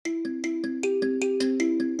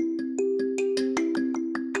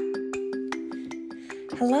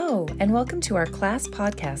Hello, and welcome to our class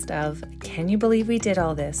podcast of Can You Believe We Did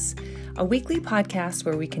All This? A weekly podcast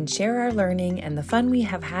where we can share our learning and the fun we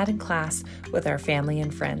have had in class with our family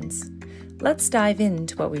and friends. Let's dive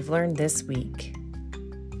into what we've learned this week.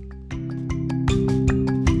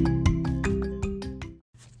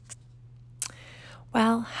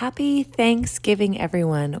 Well, happy Thanksgiving,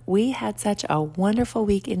 everyone. We had such a wonderful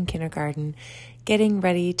week in kindergarten, getting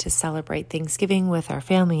ready to celebrate Thanksgiving with our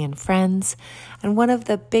family and friends. And one of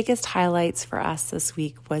the biggest highlights for us this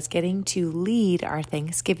week was getting to lead our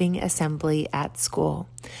Thanksgiving assembly at school.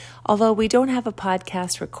 Although we don't have a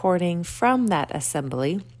podcast recording from that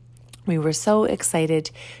assembly, we were so excited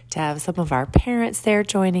to have some of our parents there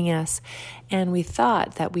joining us, and we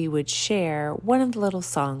thought that we would share one of the little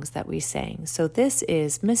songs that we sang. So this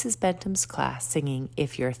is Mrs. Bentham's class singing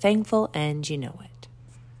If You're Thankful and You Know It.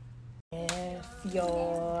 If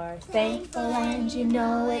you're thankful and you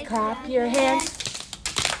know it, clap your hands.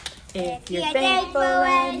 If you're thankful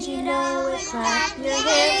and you know it, clap your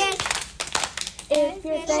hands. If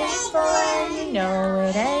you're thankful and you know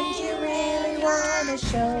it and you really want to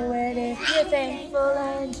show it. If you're thankful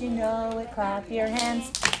and you know it, clap your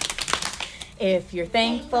hands. If you're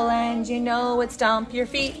thankful and you know it, stomp your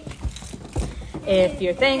feet. If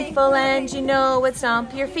you're thankful and you know it,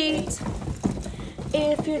 stomp your feet.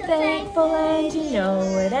 If you're thankful and you know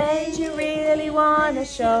it and you really want to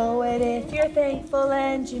show it. If you're thankful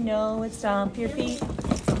and you know it, stomp your feet.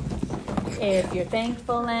 If you're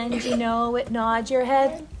thankful and you know it, nod your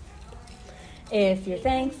head. If you're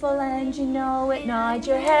thankful and you know it, nod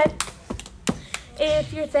your head.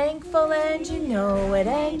 If you're thankful and you know it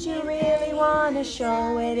and you really want to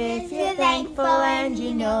show it. If you're thankful and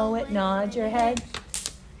you know it, nod your head.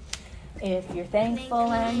 If you're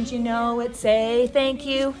thankful and you know it, say thank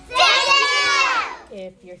you. Thank you!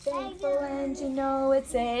 If you're thankful and you know it,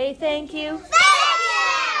 say thank you. Thank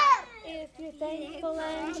you! If you're thankful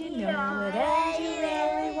and you know it and you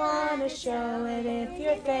really want to show it. If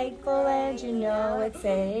you're thankful and you know it,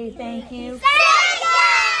 say thank you. Thank you!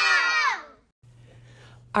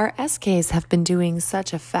 Our SKs have been doing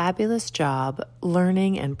such a fabulous job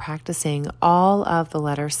learning and practicing all of the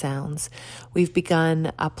letter sounds. We've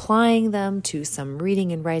begun applying them to some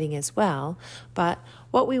reading and writing as well, but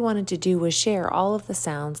what we wanted to do was share all of the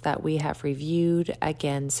sounds that we have reviewed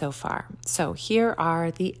again so far. So here are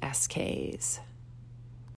the SKs.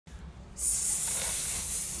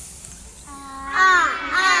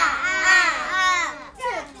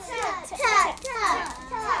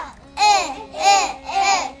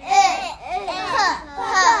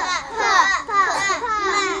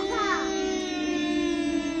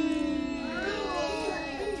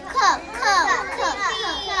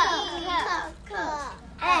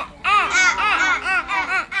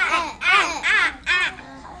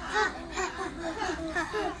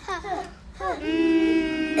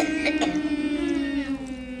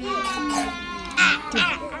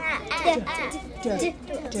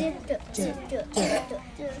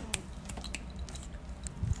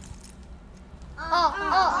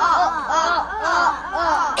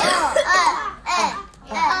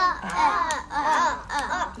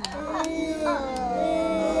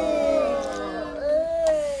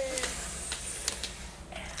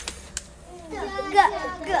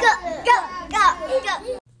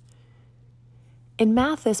 In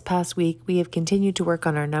math this past week, we have continued to work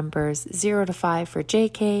on our numbers 0 to 5 for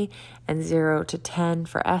JK and 0 to 10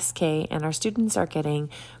 for SK, and our students are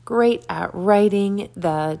getting great at writing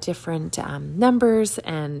the different numbers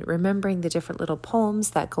and remembering the different little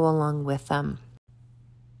poems that go along with them.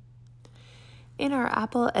 In our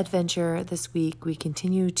apple adventure this week, we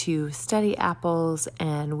continue to study apples,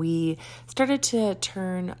 and we started to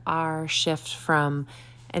turn our shift from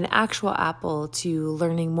an actual apple to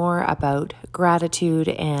learning more about gratitude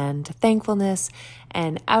and thankfulness,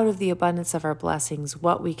 and out of the abundance of our blessings,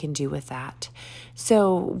 what we can do with that.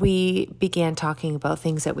 So we began talking about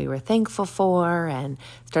things that we were thankful for and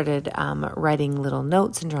started writing little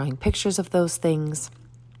notes and drawing pictures of those things.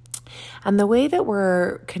 And the way that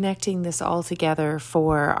we're connecting this all together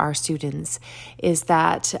for our students is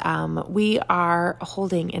that we are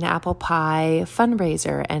holding an apple pie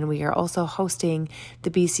fundraiser, and we are also hosting the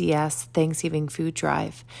BCS Thanksgiving food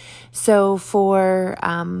drive. So for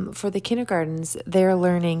the kindergartens, they're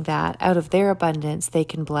learning that out of their abundance, they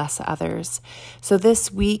can bless others. So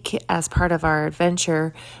this week, as part of our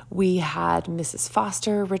adventure, we had Mrs.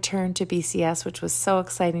 Foster return to BCS, which was so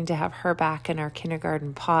exciting to have her back in our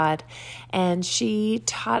kindergarten pod. and she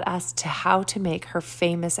taught us how to make her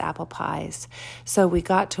famous apple pies. So we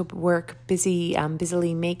got to work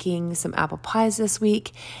busily making some apple pies this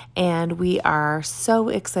week, and we are so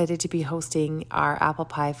excited to be hosting our apple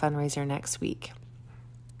pie fundraiser next week.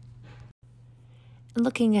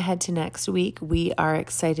 Looking ahead to next week, we are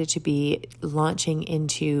excited to be launching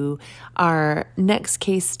into our next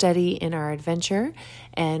case study in our adventure,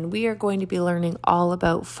 and we are going to be learning all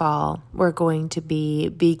about fall. We're going to be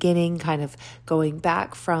beginning kind of going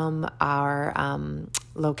back from our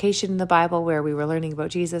location in the Bible where we were learning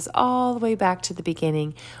about Jesus all the way back to the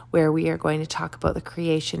beginning, where we are going to talk about the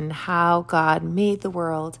creation, how God made the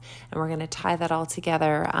world, and we're going to tie that all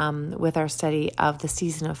together with our study of the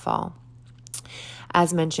season of fall.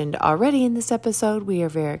 As mentioned already in this episode, we are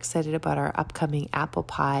very excited about our upcoming apple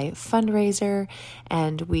pie fundraiser,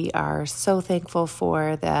 and we are so thankful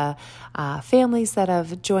for the families that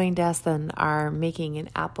have joined us and are making an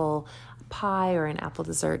apple pie or an apple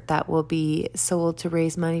dessert that will be sold to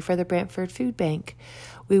raise money for the Brantford Food Bank.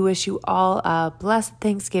 We wish you all a blessed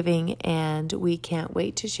Thanksgiving, and we can't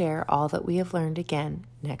wait to share all that we have learned again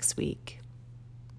next week.